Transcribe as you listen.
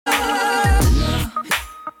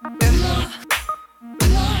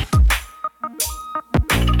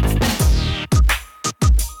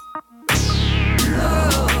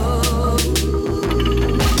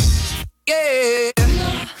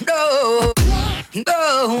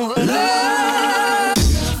No, no,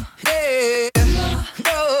 yeah, no,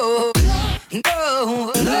 no,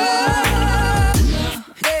 no,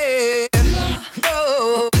 yeah,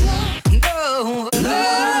 no, no, no,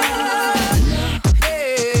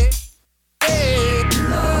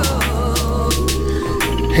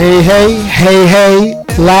 Hey, hey, hey, hey,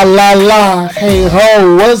 la, la, la, hey,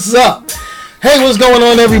 ho, what's up? Hey, what's going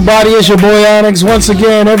on, everybody? It's your boy Onyx once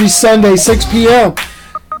again every Sunday, 6 p.m.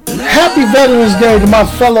 Happy Veterans Day to my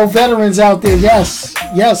fellow veterans out there. Yes,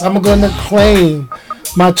 I'm going to claim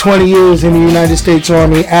my 20 years in the United States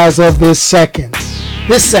Army as of this second.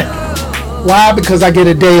 Why? Because I get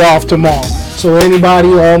a day off tomorrow. So anybody,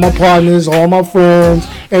 all my partners, all my friends,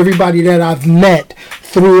 everybody that I've met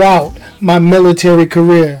throughout my military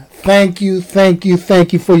career, thank you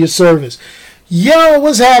for your service. Yo,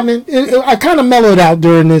 what's happening? I kind of mellowed out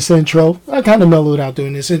during this intro.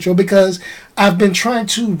 Because I've been trying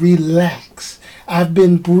to relax. I've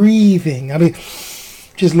been breathing.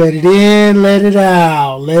 Just let it in, let it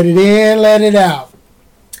out. Let it in, let it out.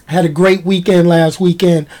 Had a great weekend last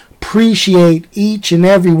weekend. Appreciate each and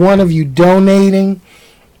every one of you donating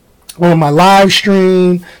on my live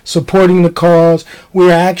stream, supporting the cause.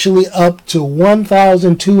 We're actually up to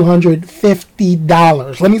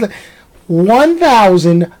 $1,250.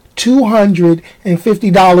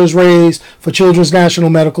 $1,250 raised for Children's National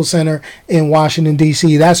Medical Center in Washington,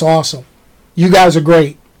 D.C. That's awesome. You guys are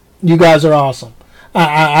great. You guys are awesome.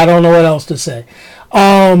 I don't know what else to say.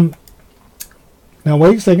 Now,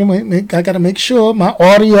 wait a second. Wait, I got to make sure my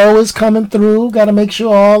audio is coming through. Got to make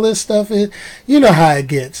sure all this stuff is... You know how it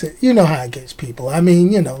gets. You know how it gets, people.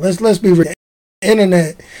 Let's be real.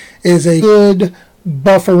 Internet is a good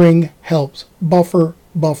buffering helps. Buffer.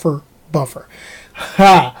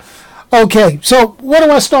 Ha. Okay, so what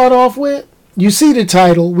do I start off with? You see the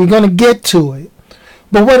title. We're going to get to it.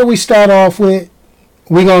 But what do we start off with?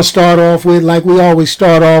 We're going to start off with, like we always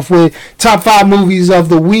start off with, top 5 movies of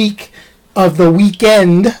the weekend.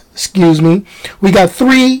 We got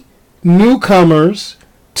 3 newcomers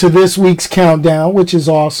to this week's countdown, which is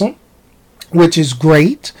awesome, which is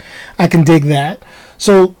great. I can dig that.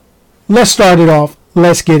 So let's start it off.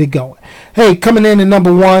 Let's get it going. Hey, coming in at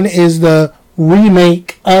number 1 is the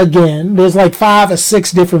remake again. There's like 5 or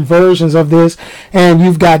 6 different versions of this, and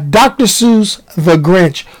you've got Dr. Seuss The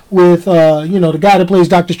Grinch with the guy that plays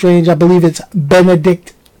Doctor Strange. I believe it's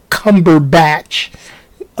Benedict Cumberbatch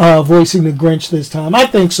voicing the Grinch this time. I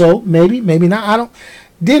think so. Maybe not.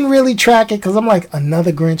 Didn't really track it because I'm like,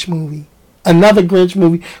 another Grinch movie. We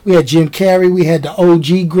had Jim Carrey. We had the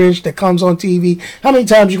OG Grinch that comes on TV. How many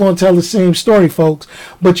times you going to tell the same story, folks?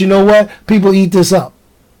 But you know what? People eat this up.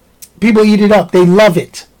 People eat it up. They love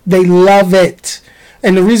it.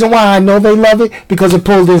 And the reason why I know they love it, because it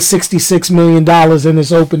pulled in $66 million in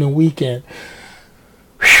this opening weekend.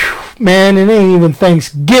 Whew, man, it ain't even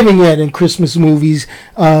Thanksgiving yet, and Christmas movies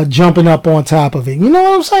jumping up on top of it. You know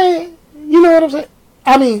what I'm saying?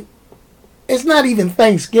 I mean, it's not even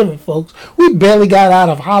Thanksgiving, folks. We barely got out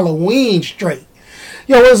of Halloween straight.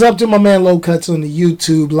 Yo, what's up to my man Low Cuts on the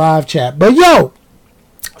YouTube live chat? But yo,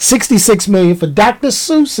 $66 million for Dr.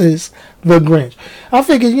 Seuss's The Grinch. I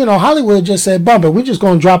figured, Hollywood just said, bump it. We're just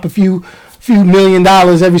going to drop a few $1 million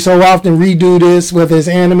every so often, redo this, whether it's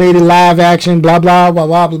animated, live action, blah, blah, blah,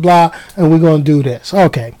 blah, blah, blah, and we're going to do this.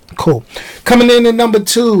 Okay, cool. Coming in at number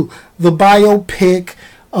 2, the biopic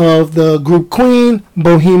of the group Queen,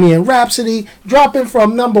 Bohemian Rhapsody, dropping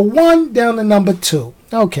from number 1 down to number 2.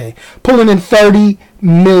 Okay, pulling in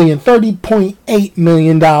 $30.8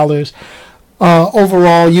 million.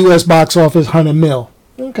 Overall, U.S. box office, $100 million.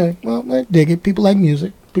 Okay, well, I dig it. People like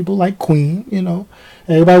music. People like Queen,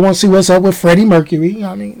 Everybody wants to see what's up with Freddie Mercury.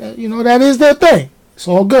 That is their thing. It's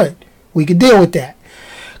all good. We can deal with that.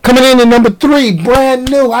 Coming in at number 3, brand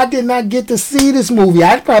new. I did not get to see this movie.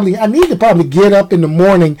 I need to probably get up in the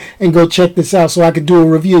morning and go check this out so I could do a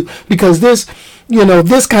review, because this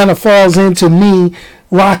kind of falls into me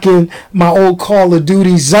rocking my old Call of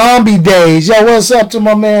Duty zombie days. Yo, what's up to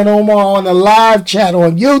my man Omar on the live chat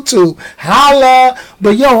on YouTube? Holla.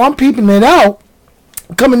 But yo, I'm peeping it out.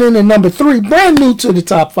 Coming in at number 3, brand new to the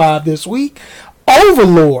top 5 this week,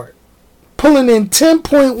 Overlord, pulling in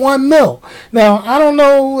 $10.1 million. Now, I don't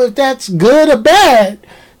know if that's good or bad,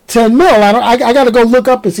 $10 million. I got to go look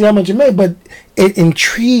up and see how much it made, but it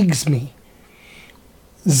intrigues me.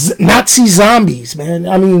 Nazi zombies, man.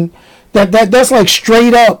 I mean, that's like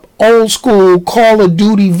straight up old school Call of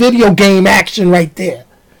Duty video game action right there.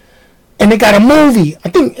 And they got a movie. I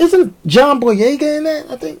think, isn't John Boyega in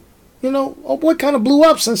that? I think. Oh boy kind of blew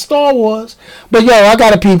up since Star Wars. But yo, I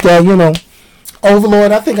gotta peep that,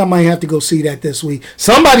 Overlord, I think I might have to go see that this week.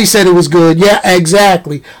 Somebody said it was good. Yeah,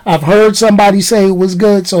 exactly. I've heard somebody say it was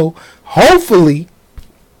good, so hopefully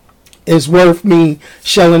it's worth me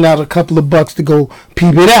shelling out a couple of bucks to go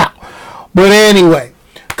peep it out. But anyway,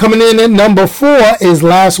 coming in at number 4 is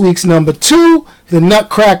last week's number 2, The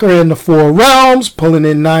Nutcracker and the Four Realms, pulling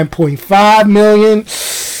in $9.5 million.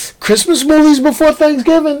 Christmas movies before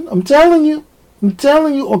Thanksgiving, I'm telling you,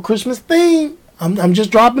 or Christmas theme. I'm just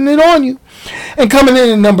dropping it on you. And coming in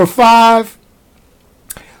at number 5,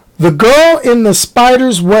 The Girl in the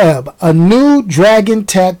Spider's Web, a new dragon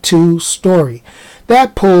tattoo story.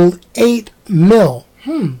 That pulled $8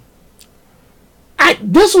 million.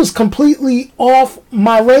 This was completely off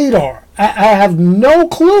my radar. I have no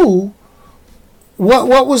clue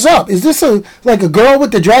what was up. Is this like a girl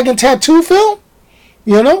with the dragon tattoo film?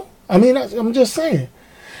 You know? I mean, I'm just saying.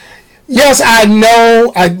 Yes, I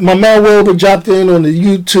know. My man Wilbur dropped in on the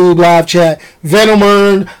YouTube live chat. Venom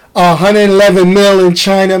earned $111 million in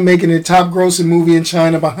China, making it top grossing movie in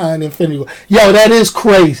China behind Infinity War. Yo, that is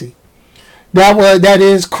crazy. That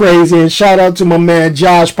is crazy. And shout out to my man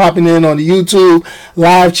Josh popping in on the YouTube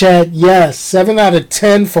live chat. Yes, 7 out of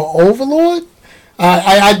 10 for Overlord.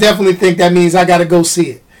 I definitely think that means I got to go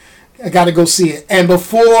see it. And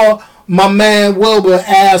before my man Wilbur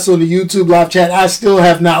asked on the YouTube live chat, I still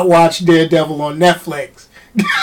have not watched Daredevil on Netflix.